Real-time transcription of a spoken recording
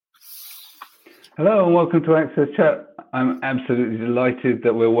Hello and welcome to Access Chat. I'm absolutely delighted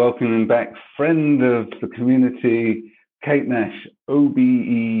that we're welcoming back friend of the community, Kate Nash,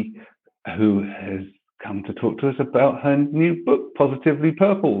 OBE, who has come to talk to us about her new book, Positively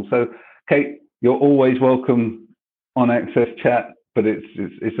Purple. So, Kate, you're always welcome on Access Chat, but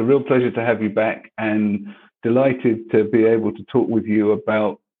it's a real pleasure to have you back and delighted to be able to talk with you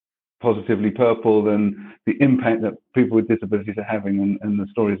about Positively Purple and the impact that people with disabilities are having and the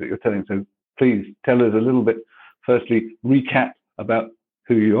stories that you're telling. So please tell us a little bit, firstly, recap about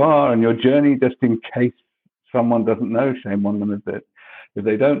who you are and your journey, just in case someone doesn't know. Shame on them if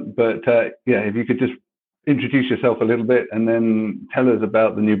they don't. But if you could just introduce yourself a little bit and then tell us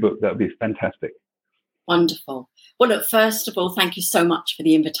about the new book, that would be fantastic. Wonderful. Well, look, first of all, thank you so much for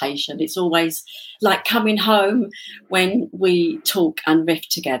the invitation. It's always like coming home when we talk and riff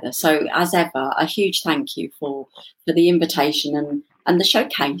together. So as ever, a huge thank you for the invitation and the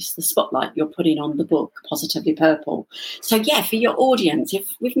showcase, the spotlight you're putting on the book, Positively Purple. So for your audience, if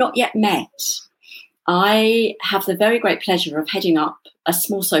we've not yet met, I have the very great pleasure of heading up a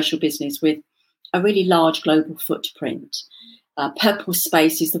small social business with a really large global footprint. Purple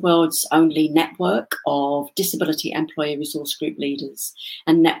Space is the world's only network of disability employee resource group leaders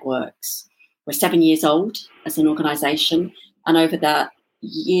and networks. We're 7 years old as an organisation, and over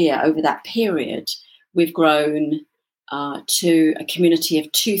that period, we've grown to a community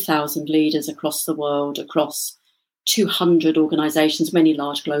of 2,000 leaders across the world, across 200 organisations, many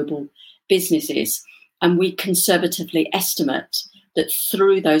large global businesses. And we conservatively estimate that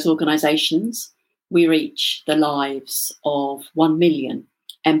through those organisations, we reach the lives of 1 million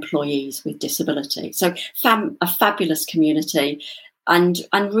employees with disability. So a fabulous community and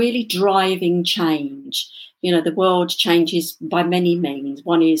really driving change. You know, the world changes by many means.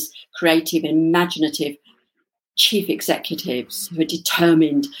 One is creative and imaginative chief executives who are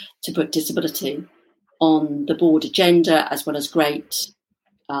determined to put disability on the board agenda, as well as great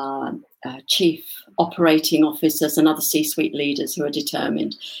chief operating officers and other C-suite leaders who are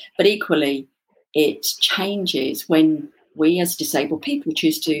determined. But equally, it changes when we as disabled people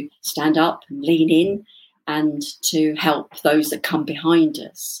choose to stand up and lean in and to help those that come behind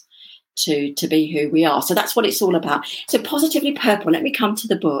us to be who we are. So that's what it's all about. So Positively Purple, let me come to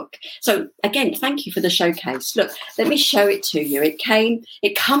the book. So again, thank you for the showcase. Look, let me show it to you.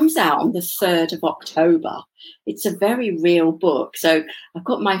 It comes out on the 3rd of October. It's a very real book. So I've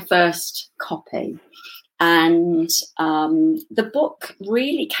got my first copy. And the book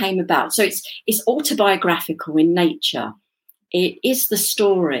really came about. So it's autobiographical in nature. It is the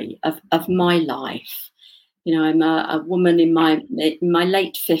story of my life. You know, I'm a woman in my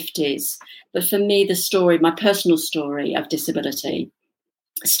late 50s. But for me, my personal story of disability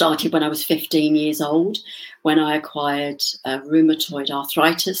started when I was 15 years old, when I acquired rheumatoid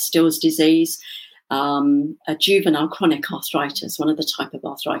arthritis, Still's disease, a juvenile chronic arthritis, one of the type of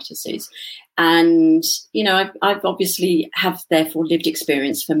arthritises. And, you know, I've obviously have therefore lived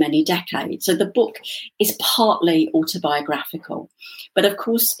experience for many decades. So the book is partly autobiographical, but of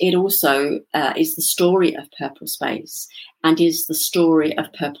course it also is the story of Purple Space and is the story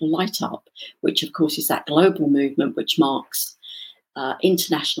of Purple Light Up, which of course is that global movement which marks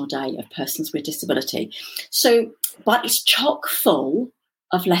International Day of Persons with Disability. So, but it's chock full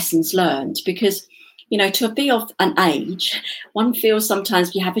of lessons learned because, you know, to be of an age, one feels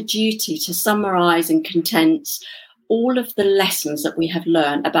sometimes we have a duty to summarise and condense all of the lessons that we have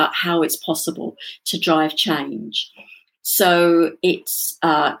learned about how it's possible to drive change. So it's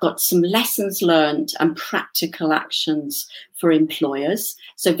got some lessons learned and practical actions for employers,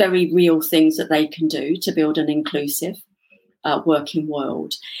 so very real things that they can do to build an inclusive working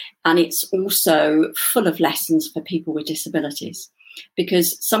world. And it's also full of lessons for people with disabilities.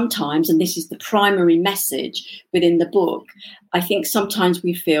 Because sometimes, and this is the primary message within the book, I think sometimes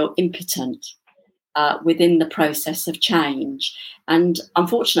we feel impotent within the process of change. And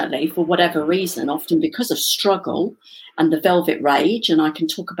unfortunately, for whatever reason, often because of struggle and the velvet rage, and I can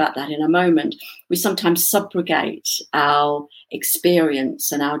talk about that in a moment, we sometimes subrogate our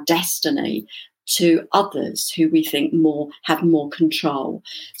experience and our destiny to others who we think have more control.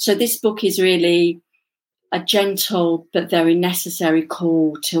 So this book is really a gentle but very necessary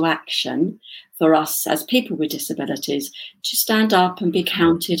call to action for us as people with disabilities to stand up and be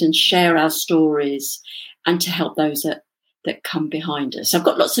counted and share our stories and to help those that come behind us. So I've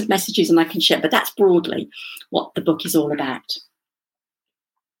got lots of messages and I can share, but that's broadly what the book is all about.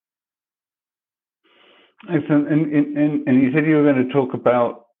 Excellent. And you said you were going to talk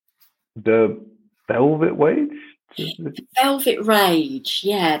about the velvet wage? The velvet rage,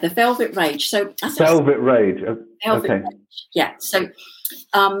 the velvet rage. So velvet rage. Velvet rage. Yeah. So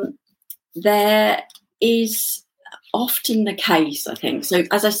there is often the case, I think. So,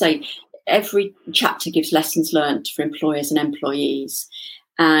 as I say, every chapter gives lessons learned for employers and employees.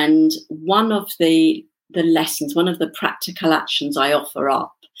 And one of the lessons, one of the practical actions I offer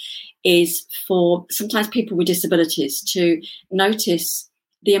up is for sometimes people with disabilities to notice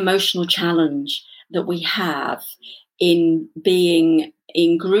the emotional challenge that we have in being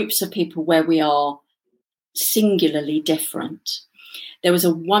in groups of people where we are singularly different. There was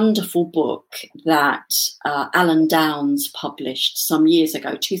a wonderful book that Alan Downs published some years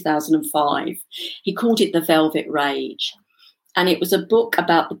ago, 2005. He called it The Velvet Rage. And it was a book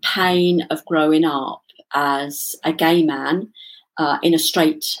about the pain of growing up as a gay man in a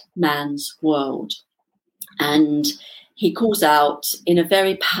straight man's world. And he calls out in a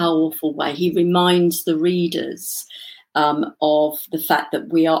very powerful way, he reminds the readers of the fact that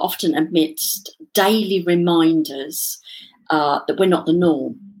we are often amidst daily reminders that we're not the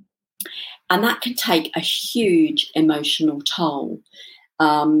norm. And that can take a huge emotional toll.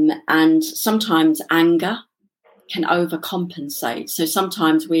 And sometimes anger can overcompensate. So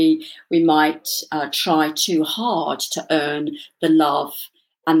sometimes we might try too hard to earn the love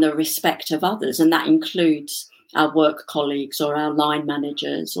and the respect of others. And that includes our work colleagues or our line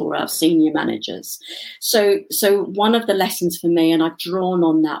managers or our senior managers. So one of the lessons for me, and I've drawn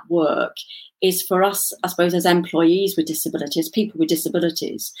on that work, is for us, I suppose, as employees with disabilities, people with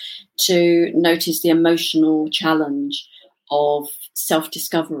disabilities, to notice the emotional challenge of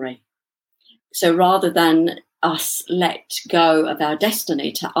self-discovery. So rather than us let go of our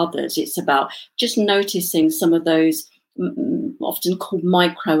destiny to others, it's about just noticing some of those often called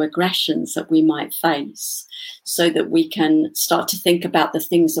microaggressions that we might face, so that we can start to think about the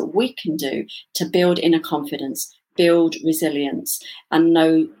things that we can do to build inner confidence, build resilience, and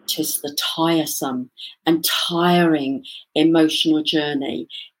notice the tiresome and tiring emotional journey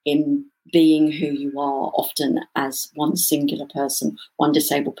in being who you are, often as one singular person, one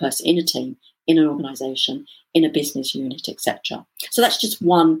disabled person in a team, in an organisation, in a business unit, etc. So that's just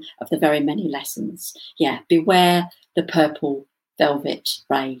one of the very many lessons. Yeah, beware the purple velvet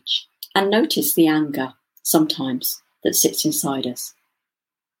rage and notice the anger sometimes that sits inside us.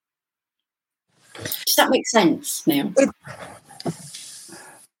 Does that make sense, Neil?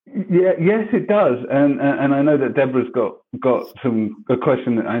 Yeah, yes, it does, and I know that Deborah's got a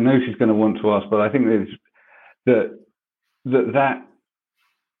question that I know she's going to want to ask, but I think that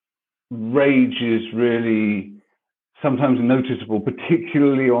rage is really sometimes noticeable,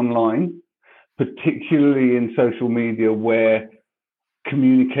 particularly online, particularly in social media, where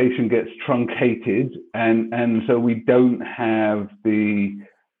communication gets truncated, and so we don't have the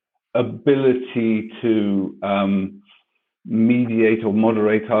ability to mediate or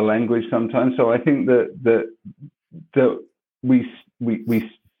moderate our language sometimes. So I think that we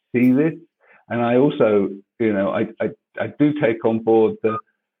see this, and I also, I do take on board the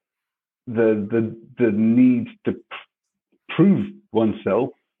need to prove oneself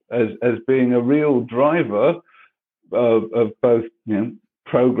as being a real driver of both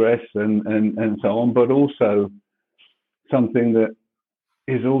progress and so on, but also something that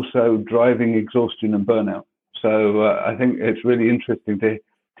is also driving exhaustion and burnout. So I think it's really interesting to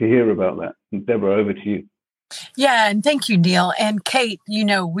hear about that. And Deborah, over to you. Yeah, and thank you, Neil. And Kate,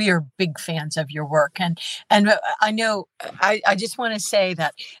 we are big fans of your work. And I know I just want to say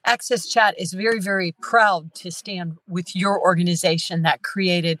that Access Chat is very, very proud to stand with your organization that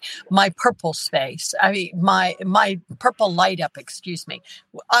created My Purple Space. I mean, my Purple Light Up, excuse me.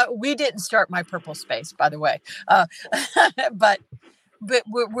 We didn't start My Purple Space, by the way. But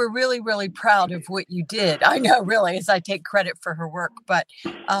we're really, really proud of what you did. I know, really, as I take credit for her work, but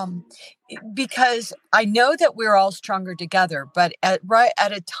because I know that we're all stronger together, but at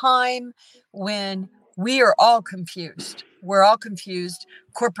a time when we are all confused, we're all confused.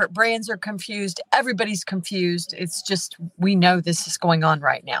 Corporate brands are confused. Everybody's confused. It's just, we know this is going on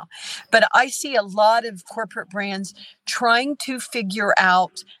right now. But I see a lot of corporate brands trying to figure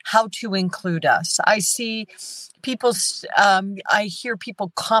out how to include us. I see people, I hear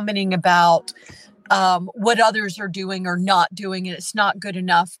people commenting about what others are doing or not doing, and it's not good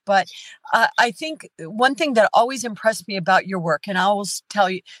enough. But I think one thing that always impressed me about your work, and I will tell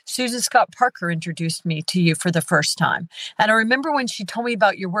you, Susan Scott Parker introduced me to you for the first time. And I remember when she told me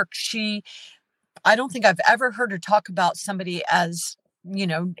about your work, I don't think I've ever heard her talk about somebody as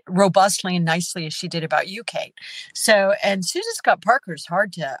robustly and nicely as she did about you, Kate. So, and Susan Scott Parker is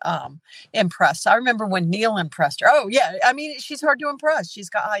hard to impress. I remember when Neil impressed her. Oh yeah. I mean, she's hard to impress. She's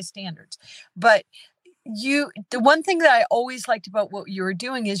got high standards, but the one thing that I always liked about what you were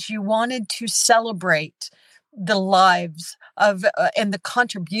doing is you wanted to celebrate the lives of and the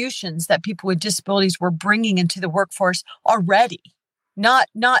contributions that people with disabilities were bringing into the workforce already. Not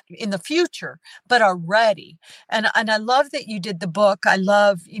in the future, but already. And I love that you did the book. I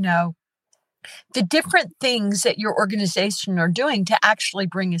love, the different things that your organization are doing to actually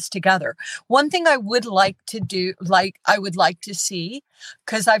bring us together. One thing I would like to do, I would like to see,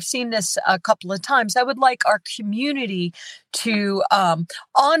 because I've seen this a couple of times, I would like our community to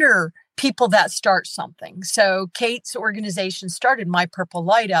honor people that start something. So Kate's organization started My Purple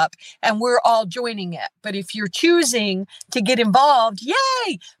Light Up, and we're all joining it. But if you're choosing to get involved,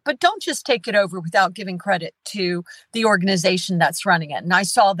 yay! But don't just take it over without giving credit to the organization that's running it. And I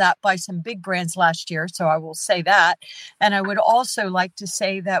saw that by some big brands last year, so I will say that. And I would also like to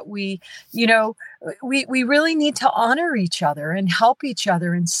say that we really need to honor each other and help each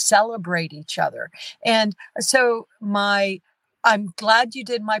other and celebrate each other. And so I'm glad you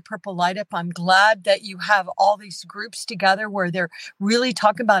did My Purple Light Up. I'm glad that you have all these groups together where they're really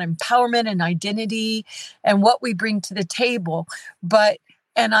talking about empowerment and identity and what we bring to the table.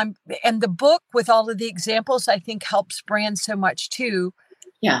 And the book with all of the examples, I think helps brands so much too.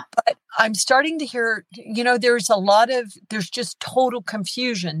 Yeah. But I'm starting to hear, there's just total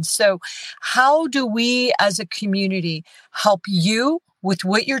confusion. So how do we as a community help you with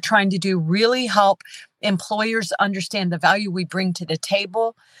what you're trying to do, really help employers understand the value we bring to the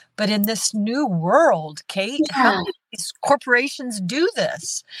table? But in this new world, Kate, how do these corporations do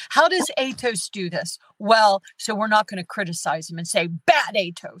this? How does Atos do this? Well, so we're not going to criticize them and say bad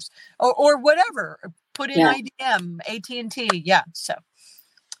Atos or whatever. Put in IBM, AT&T. Yeah. So,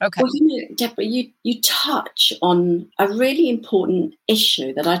 okay. Well, Deborah, you touch on a really important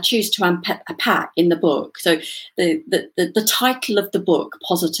issue that I choose to unpack in the book. So the title of the book,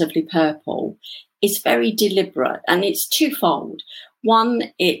 Positively Purple, is very deliberate, and it's twofold.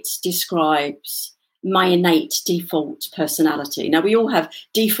 One, it describes my innate default personality. Now, we all have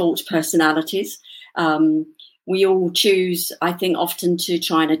default personalities. We all choose, I think, often to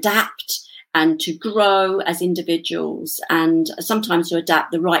try and adapt and to grow as individuals, and sometimes to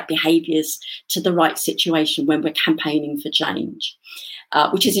adapt the right behaviours to the right situation when we're campaigning for change,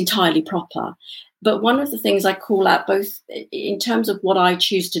 which is entirely proper. But one of the things I call out, both in terms of what I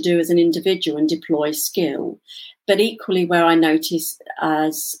choose to do as an individual and deploy skill, but equally where I notice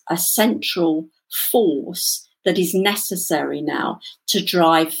as a central force that is necessary now to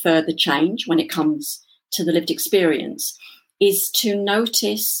drive further change when it comes to the lived experience, is to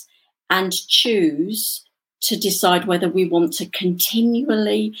notice and choose to decide whether we want to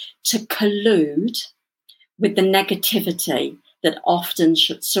continually to collude with the negativity that often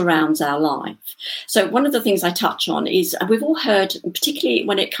surrounds our life. So one of the things I touch on is, we've all heard, particularly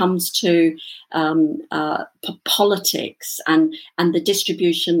when it comes to politics and the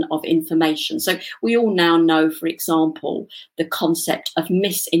distribution of information. So we all now know, for example, the concept of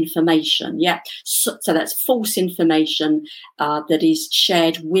misinformation. Yeah, so that's false information that is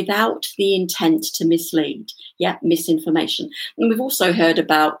shared without the intent to mislead. Yeah, misinformation. And we've also heard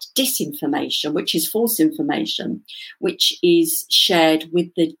about disinformation, which is false information, which is shared with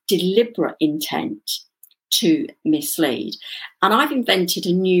the deliberate intent to mislead. And I've invented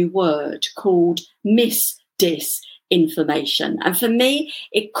a new word called misdisinformation. And for me,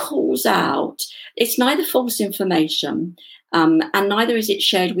 it calls out, it's neither false information and neither is it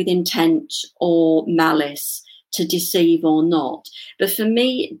shared with intent or malice to deceive or not. But for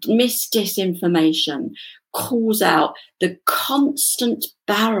me, misdisinformation calls out the constant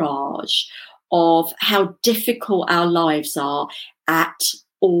barrage of how difficult our lives are at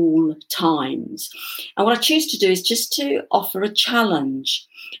all times. And what I choose to do is just to offer a challenge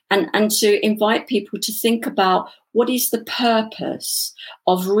and to invite people to think about what is the purpose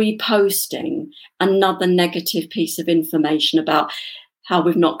of reposting another negative piece of information about how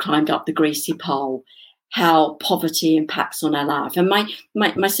we've not climbed up the greasy pole, how poverty impacts on our life. And my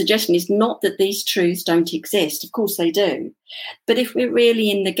suggestion is not that these truths don't exist. Of course they do. But if we're really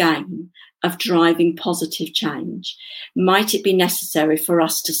in the game of driving positive change, might it be necessary for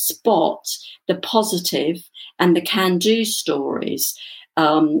us to spot the positive and the can-do stories,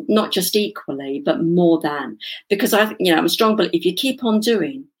 not just equally, but more than? Because I'm a strong believer, if you keep on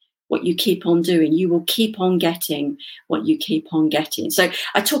doing what you keep on doing, you will keep on getting what you keep on getting. So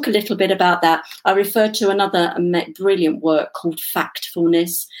I talk a little bit about that. I refer to another brilliant work called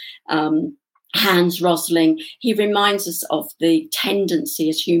Factfulness. Hans Rosling, he reminds us of the tendency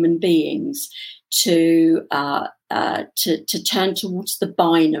as human beings to turn towards the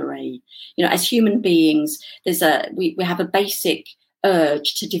binary. As human beings, we have a basic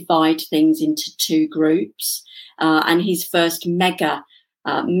urge to divide things into two groups. And his first mega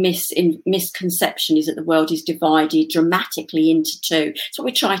misconception is that the world is divided dramatically into two. It's what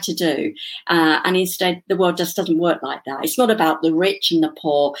we try to do. And instead, the world just doesn't work like that. It's not about the rich and the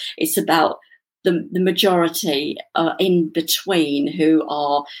poor. It's about the majority in between who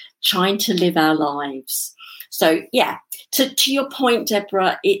are trying to live our lives. So, yeah, to your point,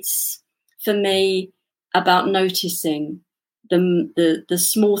 Deborah, it's, for me, about noticing the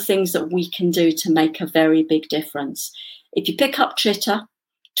small things that we can do to make a very big difference. If you pick up Twitter,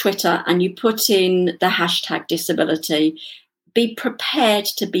 and you put in the hashtag disability, be prepared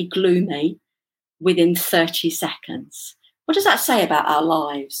to be gloomy within 30 seconds. What does that say about our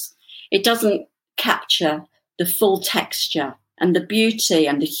lives? It doesn't capture the full texture and the beauty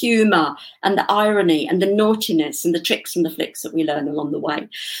and the humour and the irony and the naughtiness and the tricks and the flicks that we learn along the way.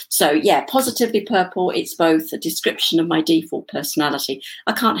 So, yeah, Positively Purple, it's both a description of my default personality.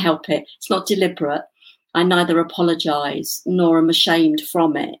 I can't help it. It's not deliberate. I neither apologise nor am ashamed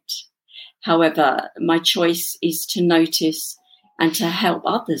from it. However, my choice is to notice and to help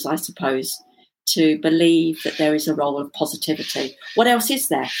others, I suppose, to believe that there is a role of positivity. What else is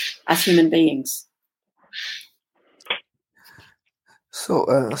there as human beings?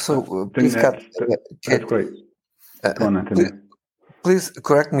 Please, that's great. Go on, Anthony. Please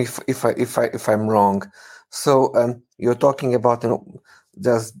correct me if I'm wrong. So you're talking about,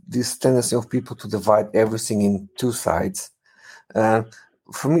 there's this tendency of people to divide everything in two sides.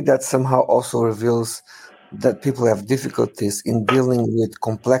 For me, that somehow also reveals that people have difficulties in dealing with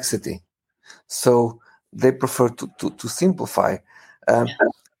complexity. So they prefer to simplify.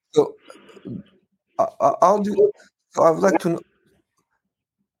 So I would like to know,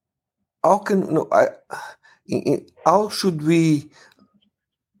 how should we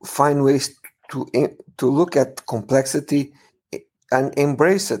find ways to look at complexity and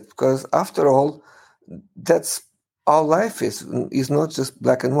embrace it? Because after all, that's our life is not just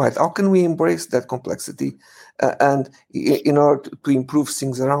black and white. How can we embrace that complexity and in order to improve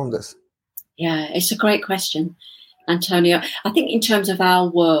things around us? Yeah, it's a great question, Antonio. I think in terms of our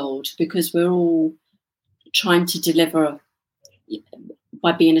world, because we're all trying to deliver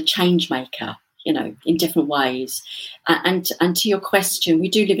by being a change maker, in different ways. And to your question, we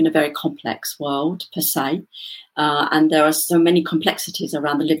do live in a very complex world per se. And there are so many complexities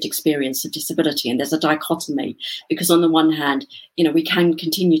around the lived experience of disability. And there's a dichotomy because on the one hand, we can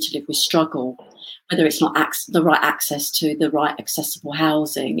continue to live with struggle, whether it's not the right access to the right accessible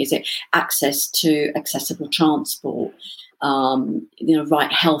housing, is it access to accessible transport,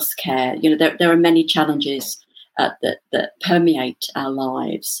 right healthcare. There are many challenges that permeate our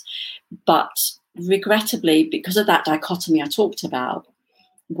lives. But regrettably, because of that dichotomy I talked about,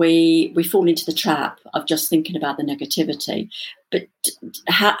 we fall into the trap of just thinking about the negativity. But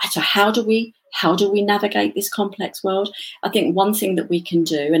how do we navigate this complex world? I think one thing that we can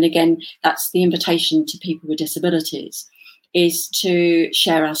do, and again, that's the invitation to people with disabilities, is to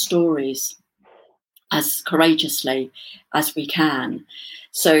share our stories as courageously as we can.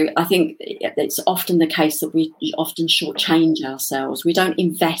 So I think it's often the case that we often shortchange ourselves. We don't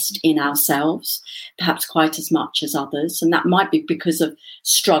invest in ourselves, perhaps quite as much as others. And that might be because of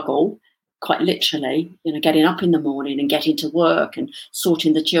struggle, quite literally, getting up in the morning and getting to work and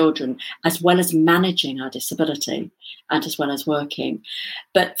sorting the children, as well as managing our disability and as well as working.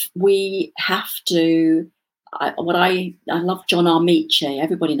 But we have to... I love John Armici.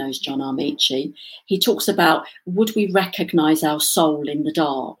 Everybody knows John Armici. He talks about, would we recognise our soul in the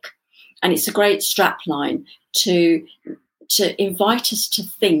dark? And it's a great strapline to invite us to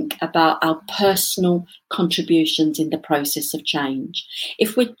think about our personal contributions in the process of change.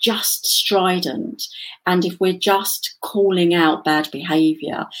 If we're just strident and if we're just calling out bad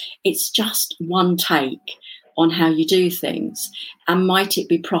behaviour, it's just one take on how you do things. And might it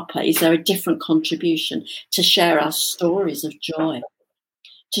be proper? Is there a different contribution to share our stories of joy,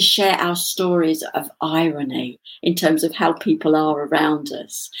 to share our stories of irony in terms of how people are around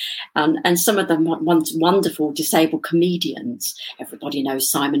us? And some of them once wonderful disabled comedians, everybody knows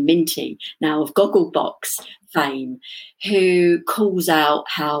Simon Minty, now of Gogglebox fame, who calls out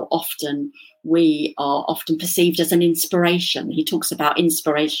how often we are often perceived as an inspiration. He talks about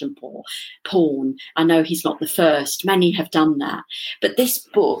inspiration porn. I know he's not the first. Many have done that. But this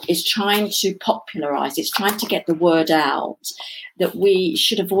book is trying to popularise, it's trying to get the word out that we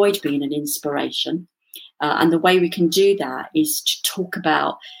should avoid being an inspiration. And the way we can do that is to talk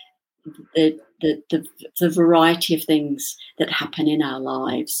about the variety of things that happen in our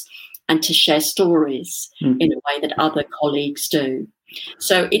lives and to share stories in a way that other colleagues do.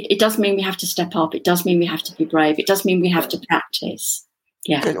 So it does mean we have to step up. It does mean we have to be brave. It does mean we have to practice.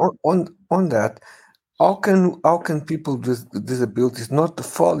 Yeah. Okay, on that, how can people with disabilities not to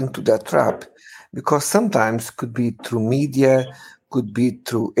fall into that trap? Because sometimes could be through media, could be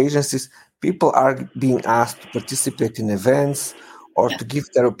through agencies. People are being asked to participate in events or to give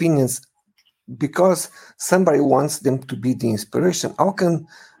their opinions because somebody wants them to be the inspiration. How can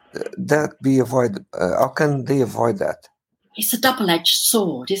that be avoided? How can they avoid that? It's a double-edged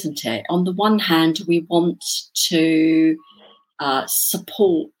sword, isn't it? On the one hand, we want to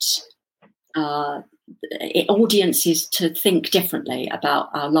support audiences to think differently about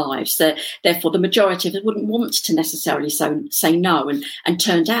our lives. Therefore, the majority of us wouldn't want to necessarily say no and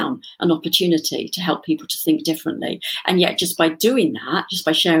turn down an opportunity to help people to think differently. And yet, just by doing that, just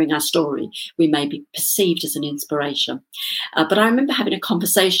by sharing our story, we may be perceived as an inspiration. But I remember having a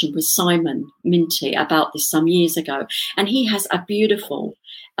conversation with Simon Minty about this some years ago, and he has a beautiful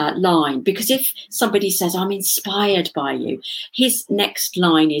line, because if somebody says, I'm inspired by you, his next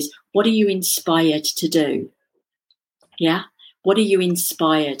line is, what are you inspired to do? Yeah. What are you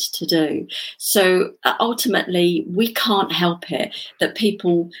inspired to do? So ultimately, we can't help it that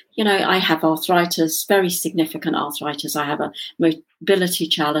people, I have arthritis, very significant arthritis. I have a mobility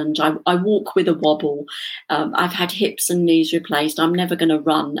challenge. I walk with a wobble. I've had hips and knees replaced. I'm never going to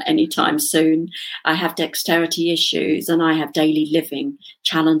run anytime soon. I have dexterity issues, and I have daily living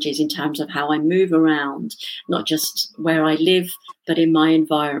challenges in terms of how I move around, not just where I live, but in my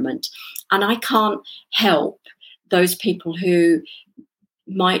environment. And I can't help those people who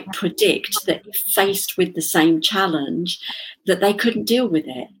might predict that if faced with the same challenge, that they couldn't deal with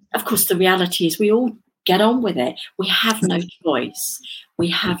it. Of course, the reality is we all get on with it. We have no choice. We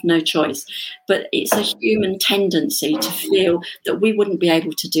have no choice. But it's a human tendency to feel that we wouldn't be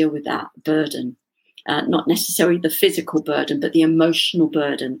able to deal with that burden. Not necessarily the physical burden, but the emotional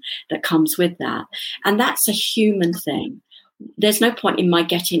burden that comes with that. And that's a human thing. There's no point in my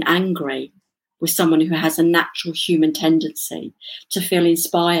getting angry with someone who has a natural human tendency to feel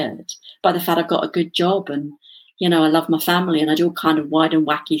inspired by the fact I've got a good job and, I love my family and I do all kind of wide and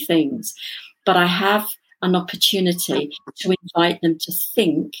wacky things. But I have an opportunity to invite them to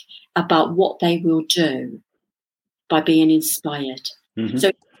think about what they will do by being inspired. Mm-hmm. So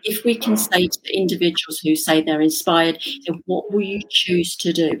if we can say to individuals who say they're inspired, what will you choose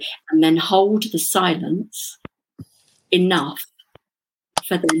to do? And then hold the silence enough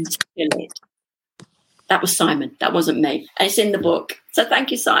for them to feel it. That was Simon. That wasn't me. It's in the book. So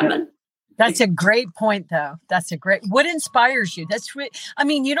thank you, Simon. That's a great point, though. What inspires you?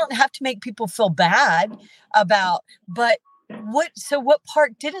 You don't have to make people feel bad about, but what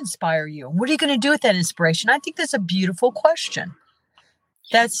part did inspire you? What are you going to do with that inspiration? I think that's a beautiful question.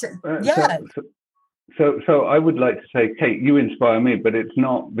 That's, yeah. So I would like to say, Kate, you inspire me, but it's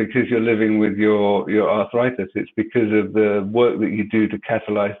not because you're living with your arthritis. It's because of the work that you do to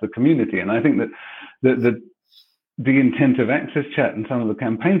catalyze the community. And I think that the intent of Access Chat and some of the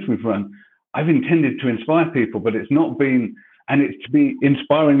campaigns we've run, I've intended to inspire people, but it's not been, and it's to be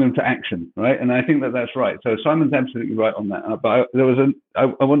inspiring them to action, right? And I think that that's right. So Simon's absolutely right on that. But I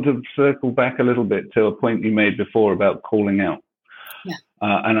want to circle back a little bit to a point you made before about calling out. Yeah.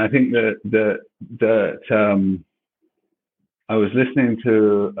 And I think that I was listening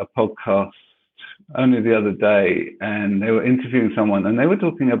to a podcast only the other day, and they were interviewing someone, and they were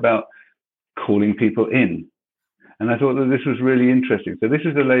talking about calling people in. And I thought that this was really interesting. So this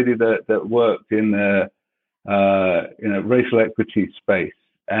is a lady that worked in the racial equity space,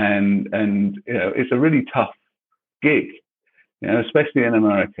 and it's a really tough gig, especially in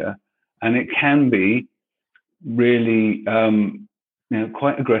America, and it can be really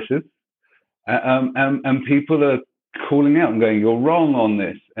quite aggressive, and people are calling out and going, "You're wrong on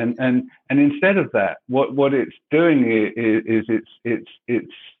this," and instead of that, what it's doing is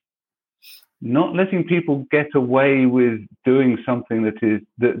it's not letting people get away with doing something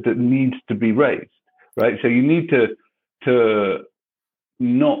that needs to be raised, right? So you need to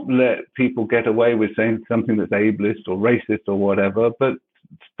not let people get away with saying something that's ableist or racist or whatever, but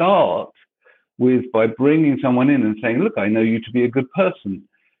start by bringing someone in and saying, look, I know you to be a good person.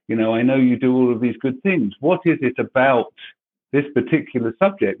 I know you do all of these good things. What is it about this particular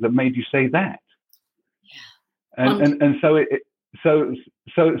subject that made you say that? And so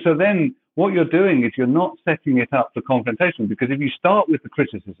then what you're doing is you're not setting it up for confrontation, because if you start with the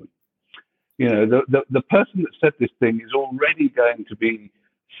criticism, the person that said this thing is already going to be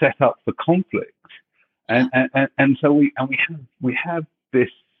set up for conflict, and so we have this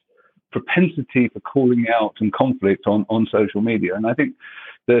propensity for calling out and conflict on social media, and I think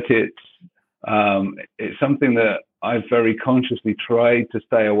that it's something that I've very consciously tried to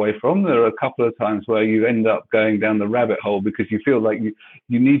stay away from. There are a couple of times where you end up going down the rabbit hole because you feel like you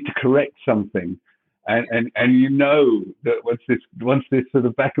need to correct something, and you know that once this sort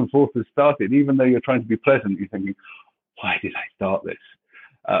of back and forth has started, even though you're trying to be pleasant, you're thinking, why did I start this?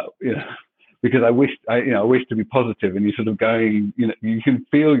 Because I wish to be positive, and you're sort of going, you can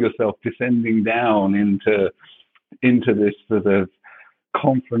feel yourself descending down into this sort of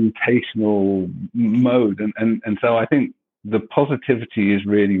confrontational mode, and so I think the positivity is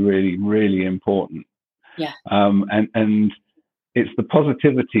really, really, really important. Yeah. And it's the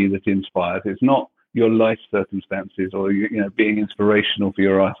positivity that inspires. It's not your life circumstances or being inspirational for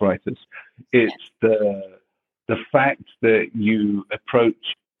your arthritis. It's the fact that you approach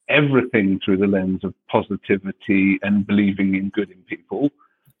everything through the lens of positivity and believing in good in people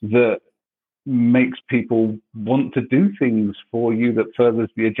that makes people want to do things for you that furthers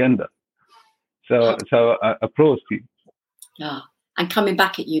the agenda. So applause to you. Yeah, and coming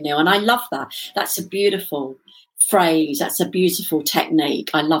back at you, Neil, and I love that. That's a beautiful phrase. That's a beautiful technique.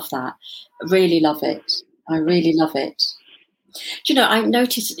 I love that. I really love it. I really love it. Do you know, I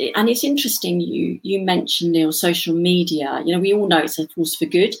noticed, and it's interesting you mentioned, Neil, social media. We all know it's a force for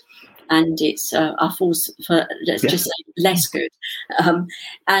good, and it's a force for, let's just say, less good.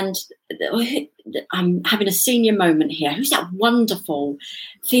 And I'm having a senior moment here. Who's that wonderful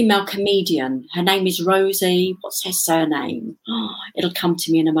female comedian? Her name is Rosie. What's her surname? Oh, it'll come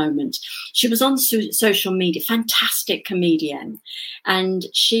to me in a moment. She was on social media. Fantastic comedian. And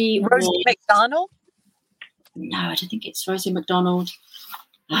she Rosie McDonald? No, I don't think it's Rosie McDonald.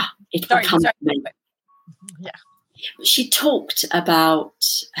 It will come to me. Yeah. She talked about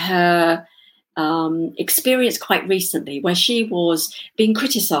her experience quite recently where she was being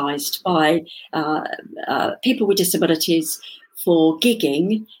criticised by people with disabilities for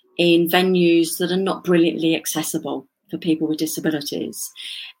gigging in venues that are not brilliantly accessible for people with disabilities.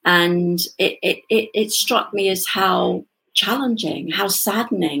 And it struck me as how challenging, how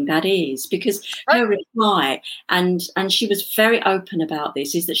saddening that is, because her reply, and she was very open about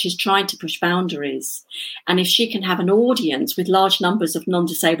this, is that she's trying to push boundaries, and if she can have an audience with large numbers of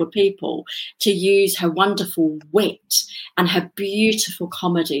non-disabled people to use her wonderful wit and her beautiful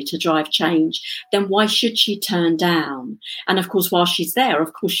comedy to drive change, then why should she turn down? And of course, while she's there,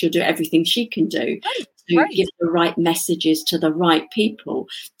 of course she'll do everything she can do to give the right messages to the right people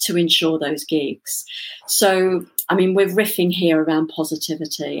to ensure those gigs. So, I mean, we're riffing here around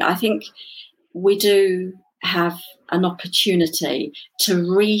positivity. I think we do have an opportunity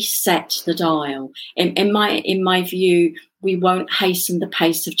to reset the dial. In my view, we won't hasten the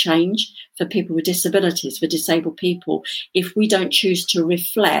pace of change for people with disabilities, for disabled people, if we don't choose to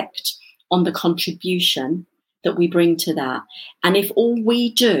reflect on the contribution that we bring to that. And if all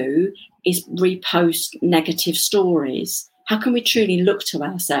we do is repost negative stories, how can we truly look to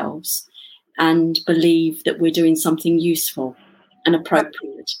ourselves and believe that we're doing something useful and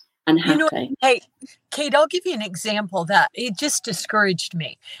appropriate and happy? Hey, Kate, I'll give you an example that it just discouraged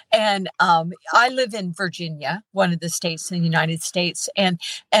me. And I live in Virginia, one of the states in the United States, and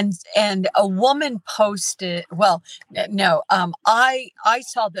a woman posted. Well, no, I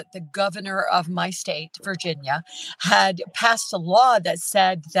saw that the governor of my state, Virginia, had passed a law that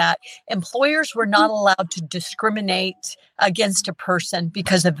said that employers were not allowed to discriminate against a person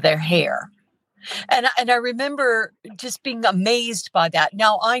because of their hair. And I remember just being amazed by that.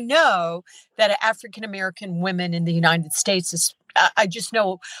 Now, I know that African-American women in the United States, I just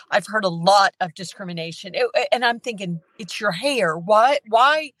know I've heard a lot of discrimination. And I'm thinking, it's your hair. Why?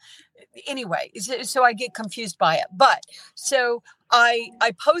 Anyway, so I get confused by it. But so I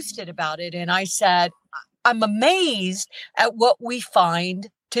posted about it and I said, I'm amazed at what we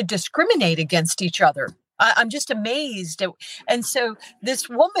find to discriminate against each other. I'm just amazed. And so this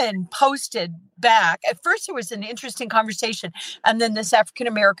woman posted back. At first, it was an interesting conversation. And then this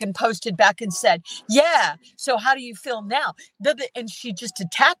African-American posted back and said, yeah, so how do you feel now? And she just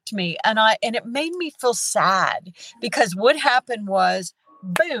attacked me. And it made me feel sad because what happened was,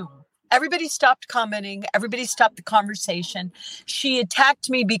 boom, everybody stopped commenting. Everybody stopped the conversation. She attacked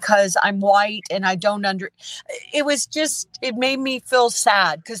me because I'm white and I don't it made me feel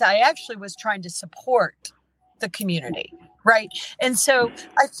sad because I actually was trying to support the community. Right. And so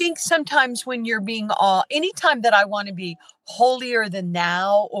I think sometimes when you're being anytime that I want to be holier than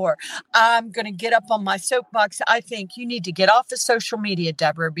thou, or I'm going to get up on my soapbox, I think you need to get off of social media,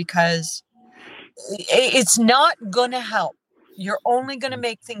 Deborah, because it's not going to help. You're only going to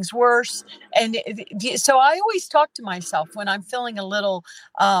make things worse. And so I always talk to myself when I'm feeling a little,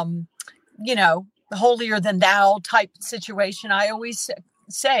 holier than thou type situation. I always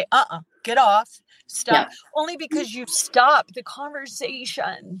say, get off, stop, only because you stop the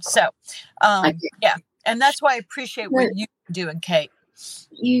conversation. So, And that's why I appreciate what you're doing, Kate.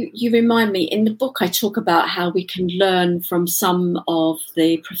 You remind me, in the book I talk about how we can learn from some of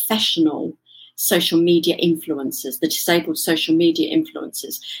the professional social media influencers, the disabled social media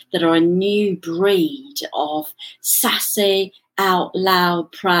influencers that are a new breed of sassy, out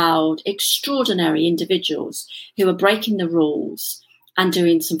loud, proud, extraordinary individuals who are breaking the rules and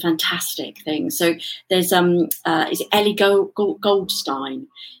doing some fantastic things. So there's is it Ellie Goldstein,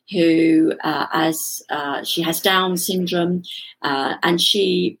 who she has Down syndrome, and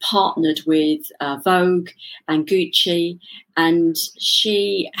she partnered with Vogue and Gucci, and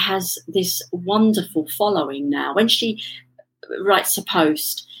she has this wonderful following now. When she writes a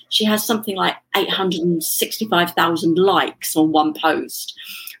post, she has something like 865,000 likes on one post.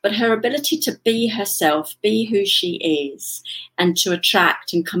 But her ability to be herself, be who she is, and to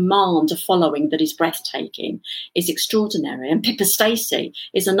attract and command a following that is breathtaking is extraordinary. And Pippa Stacey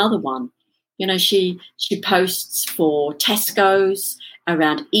is another one. You know, she posts for Tesco's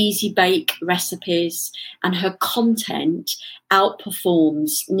around easy bake recipes, and her content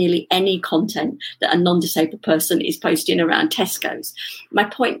outperforms nearly any content that a non-disabled person is posting around Tesco's. My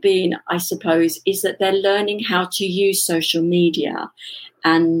point being, I suppose, is that they're learning how to use social media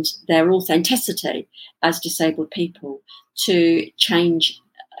and their authenticity as disabled people to change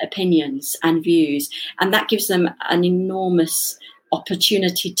opinions and views. And that gives them an enormous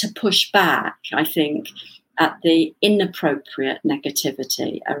opportunity to push back, I think, at the inappropriate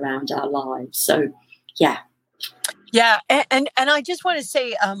negativity around our lives. So, yeah. Yeah. And I just want to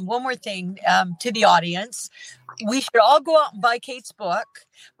say one more thing to the audience. We should all go out and buy Kate's book,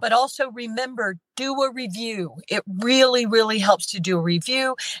 but also remember, do a review. It really, really helps to do a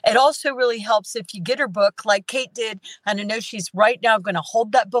review. It also really helps if you get her book like Kate did. And I know she's right now going to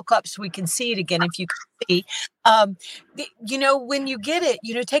hold that book up so we can see it again if you can see. You know, when you get it,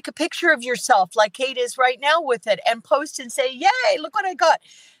 you know, take a picture of yourself like Kate is right now with it and post and say, yay, look what I got.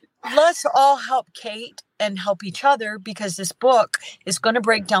 Let's all help Kate and help each other, because this book is going to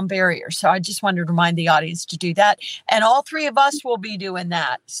break down barriers. So I just wanted to remind the audience to do that. And all three of us will be doing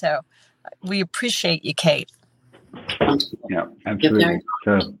that. So we appreciate you, Kate. Yeah, absolutely.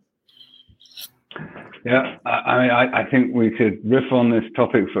 So, yeah, I think we could riff on this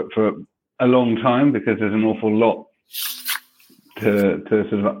topic for a long time, because there's an awful lot to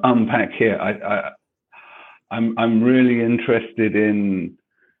sort of unpack here. I'm really interested in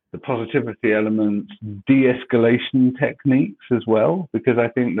the positivity elements, de-escalation techniques as well, because I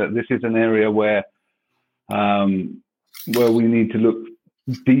think that this is an area where we need to look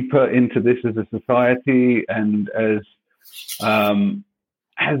deeper into this as a society and as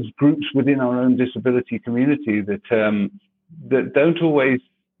groups within our own disability community that don't always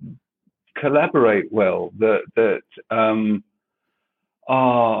collaborate well, that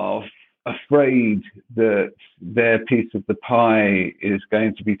are afraid that their piece of the pie is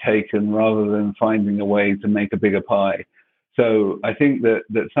going to be taken rather than finding a way to make a bigger pie. So I think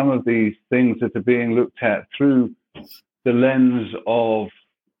that some of these things that are being looked at through the lens of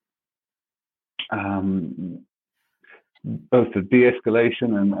both the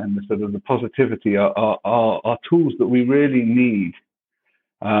de-escalation and the sort of the positivity are tools that we really need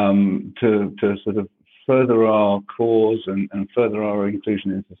to sort of further our cause and further our inclusion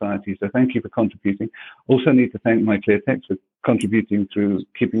in society. So thank you for contributing. Also need to thank MyClearText for contributing through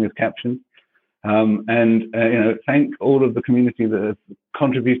keeping us captioned. Thank all of the community that have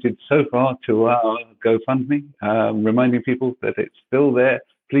contributed so far to our GoFundMe, reminding people that it's still there.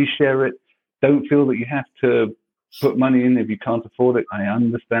 Please share it. Don't feel that you have to put money in if you can't afford it. I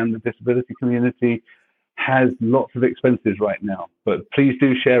understand the disability community has lots of expenses right now, but please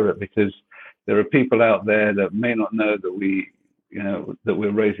do share it, because there are people out there that may not know that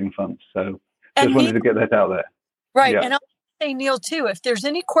we're raising funds. So just wanted to get that out there. Right. Yeah. And I'll say, Neil, too, if there's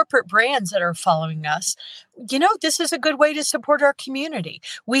any corporate brands that are following us, this is a good way to support our community.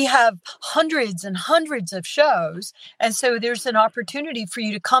 We have hundreds and hundreds of shows. And so there's an opportunity for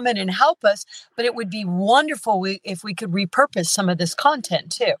you to come in and help us. But it would be wonderful if we could repurpose some of this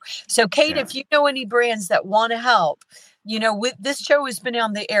content, too. So, Kate, if you know any brands that want to help, this show has been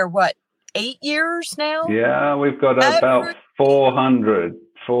on the air, 8 years now? Yeah, we've got about 400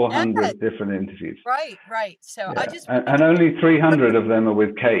 different interviews. Right. So I just and only 300 of them are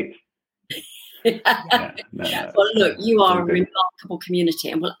with Kate. Well, look, you are a remarkable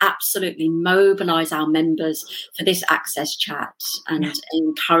community, and we'll absolutely mobilise our members for this Access chat and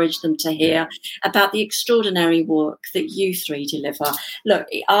encourage them to hear about the extraordinary work that you three deliver. Look,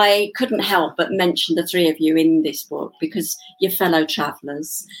 I couldn't help but mention the three of you in this book because you're fellow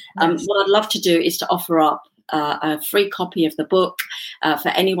travellers. What I'd love to do is to offer up a free copy of the book for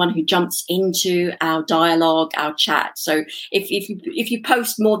anyone who jumps into our dialogue, our chat. So if you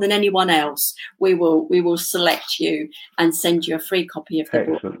post more than anyone else, we will select you and send you a free copy of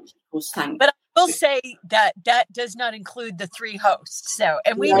the book. Of course, thank you. But I will say that does not include the 3 hosts. So,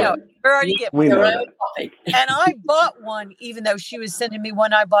 and we know we're already getting your own copy. And I bought one, even though she was sending me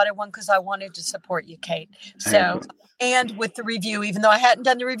one. I bought one because I wanted to support you, Kate. So, and with the review, even though I hadn't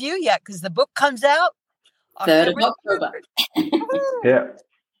done the review yet, because the book comes out 3rd of October. Yeah.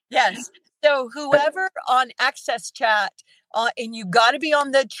 Yes. So whoever on Access Chat, and you got to be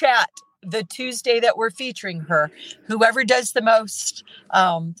on the chat the Tuesday that we're featuring her, whoever does the most,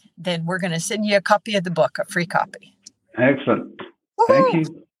 then we're going to send you a copy of the book, a free copy. Excellent. Woo-hoo. Thank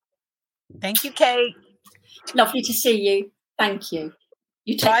you. Thank you, Kate. Lovely to see you. Thank you.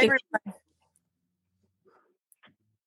 You take Bye, good everyone.